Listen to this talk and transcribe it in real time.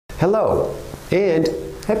Hello and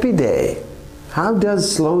happy day. How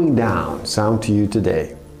does slowing down sound to you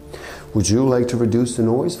today? Would you like to reduce the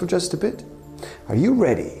noise for just a bit? Are you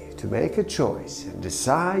ready to make a choice and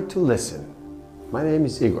decide to listen? My name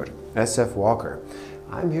is Igor S.F. Walker.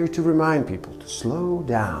 I'm here to remind people to slow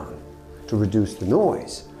down, to reduce the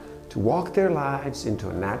noise, to walk their lives into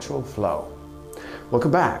a natural flow.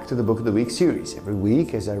 Welcome back to the Book of the Week series. Every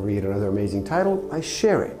week, as I read another amazing title, I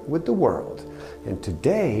share it with the world. And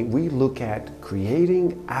today we look at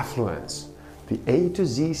Creating Affluence, the A to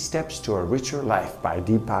Z Steps to a Richer Life by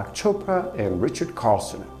Deepak Chopra and Richard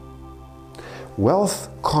Carlson. Wealth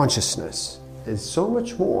consciousness is so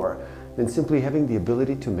much more than simply having the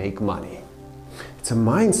ability to make money. It's a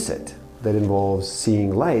mindset that involves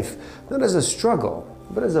seeing life not as a struggle,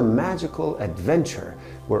 but as a magical adventure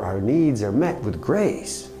where our needs are met with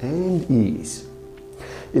grace and ease.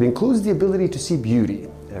 It includes the ability to see beauty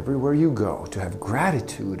everywhere you go, to have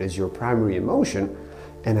gratitude as your primary emotion,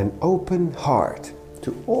 and an open heart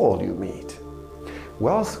to all you meet.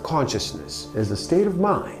 Wealth consciousness is a state of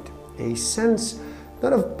mind, a sense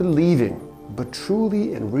not of believing, but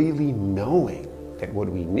truly and really knowing that what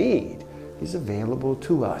we need is available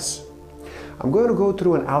to us. I'm going to go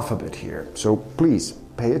through an alphabet here, so please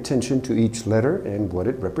pay attention to each letter and what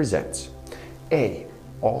it represents. A,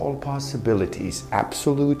 all possibilities,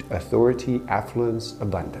 absolute authority, affluence,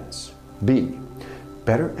 abundance. B,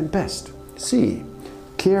 better and best. C,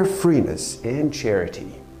 carefreeness and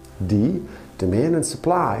charity. D, demand and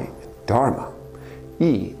supply, dharma.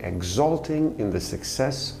 E, exalting in the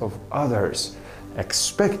success of others,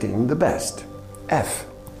 expecting the best. F,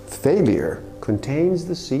 failure contains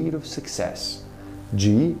the seed of success.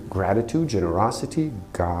 G, gratitude, generosity,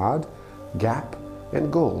 God, gap,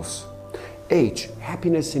 and goals. H,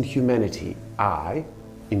 happiness and humanity. I,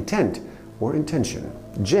 intent or intention.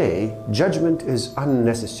 J, judgment is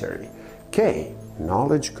unnecessary. K,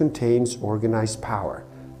 knowledge contains organized power.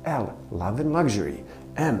 L, love and luxury.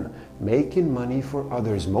 M, making money for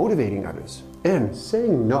others, motivating others. N,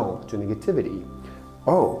 saying no to negativity.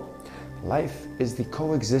 O, life is the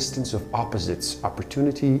coexistence of opposites,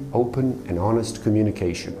 opportunity, open and honest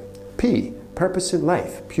communication. P, purpose in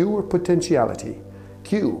life, pure potentiality.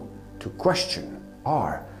 Q, to question.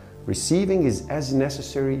 R, receiving is as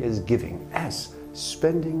necessary as giving. S,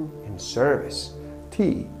 spending in service.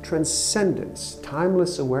 T, transcendence,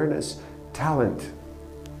 timeless awareness, talent.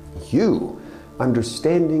 U,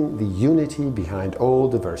 understanding the unity behind all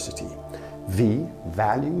diversity. V,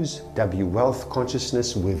 values. W, wealth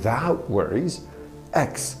consciousness without worries.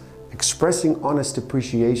 X, expressing honest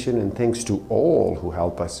appreciation and thanks to all who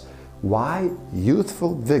help us. Y,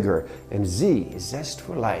 youthful vigor. And Z, zest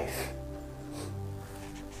for life.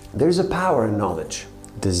 There's a power in knowledge,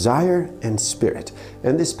 desire, and spirit.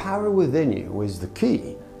 And this power within you is the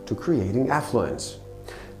key to creating affluence.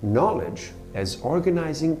 Knowledge as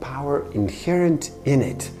organizing power inherent in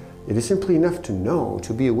it. It is simply enough to know,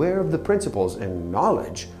 to be aware of the principles, and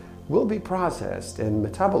knowledge will be processed and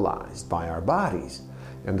metabolized by our bodies,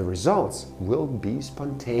 and the results will be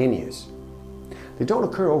spontaneous. They don't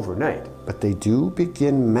occur overnight, but they do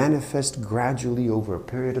begin manifest gradually over a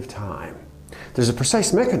period of time. There's a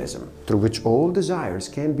precise mechanism through which all desires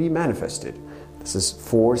can be manifested. This is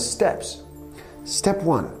 4 steps. Step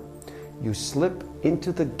 1, you slip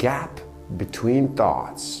into the gap between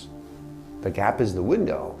thoughts. The gap is the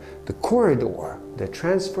window, the corridor, the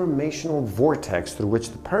transformational vortex through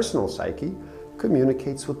which the personal psyche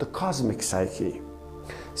communicates with the cosmic psyche.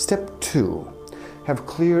 Step 2, have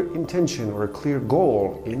clear intention or a clear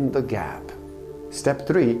goal in the gap. Step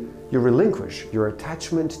 3, you relinquish your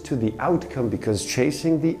attachment to the outcome, because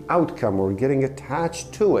chasing the outcome or getting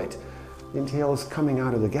attached to it entails coming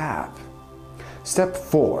out of the gap. Step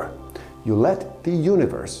 4, you let the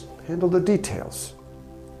universe handle the details.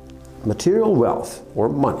 Material wealth, or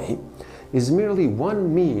money, is merely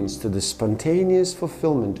one means to the spontaneous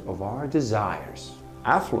fulfillment of our desires.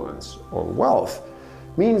 Affluence, or wealth,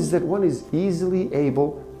 means that one is easily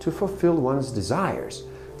able to fulfill one's desires,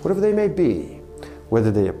 whatever they may be,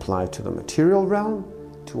 whether they apply to the material realm,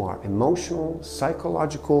 to our emotional,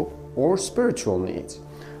 psychological, or spiritual needs,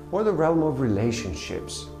 or the realm of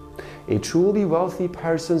relationships. A truly wealthy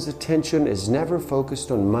person's attention is never focused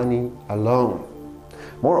on money alone.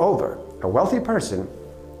 Moreover, a wealthy person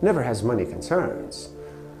never has money concerns.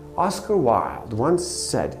 Oscar Wilde once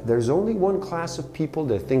said, "There's only one class of people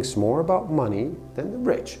that thinks more about money than the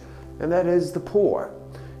rich, and that is the poor."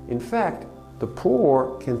 In fact, the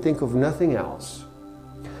poor can think of nothing else.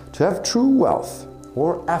 To have true wealth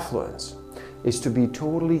or affluence is to be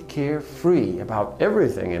totally carefree about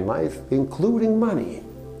everything in life, including money.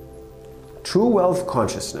 True wealth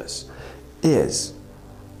consciousness is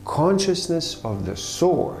consciousness of the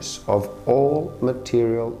source of all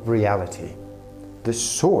material reality. The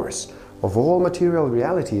source of all material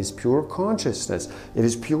reality is pure consciousness. It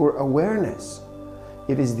is pure awareness.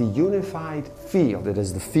 It is the unified field. It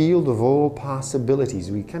is the field of all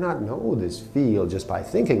possibilities. We cannot know this field just by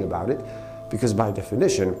thinking about it, because by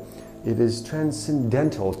definition, it is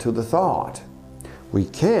transcendental to the thought. We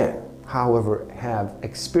can, however, have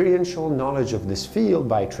experiential knowledge of this field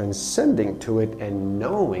by transcending to it and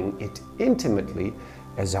knowing it intimately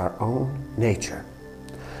as our own nature.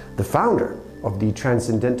 The founder of the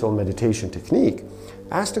Transcendental Meditation technique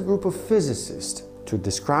asked a group of physicists to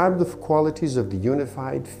describe the qualities of the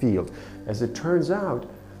unified field. As it turns out,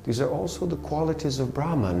 these are also the qualities of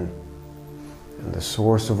Brahman and the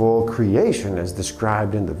source of all creation as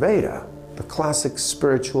described in the Veda, the classic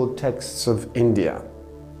spiritual texts of India.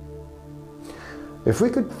 If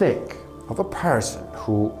we could think of a person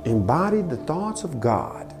who embodied the thoughts of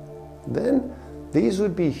God, then these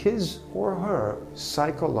would be his or her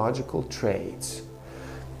psychological traits.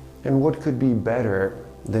 And what could be better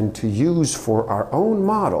than to use for our own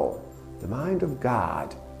model the mind of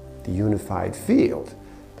God, the unified field,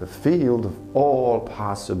 the field of all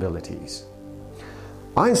possibilities.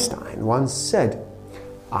 Einstein once said,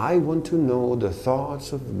 "I want to know the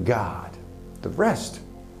thoughts of God. The rest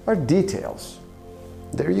are details."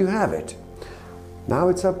 There you have it. Now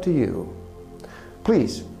it's up to you.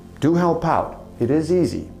 Please do help out. It is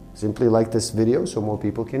easy. Simply like this video so more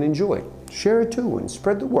people can enjoy it. Share it too and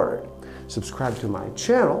spread the word. Subscribe to my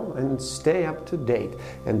channel and stay up to date.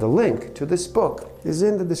 And the link to this book is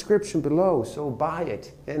in the description below, so buy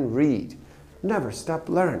it and read. Never stop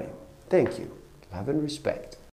learning. Thank you. Love and respect.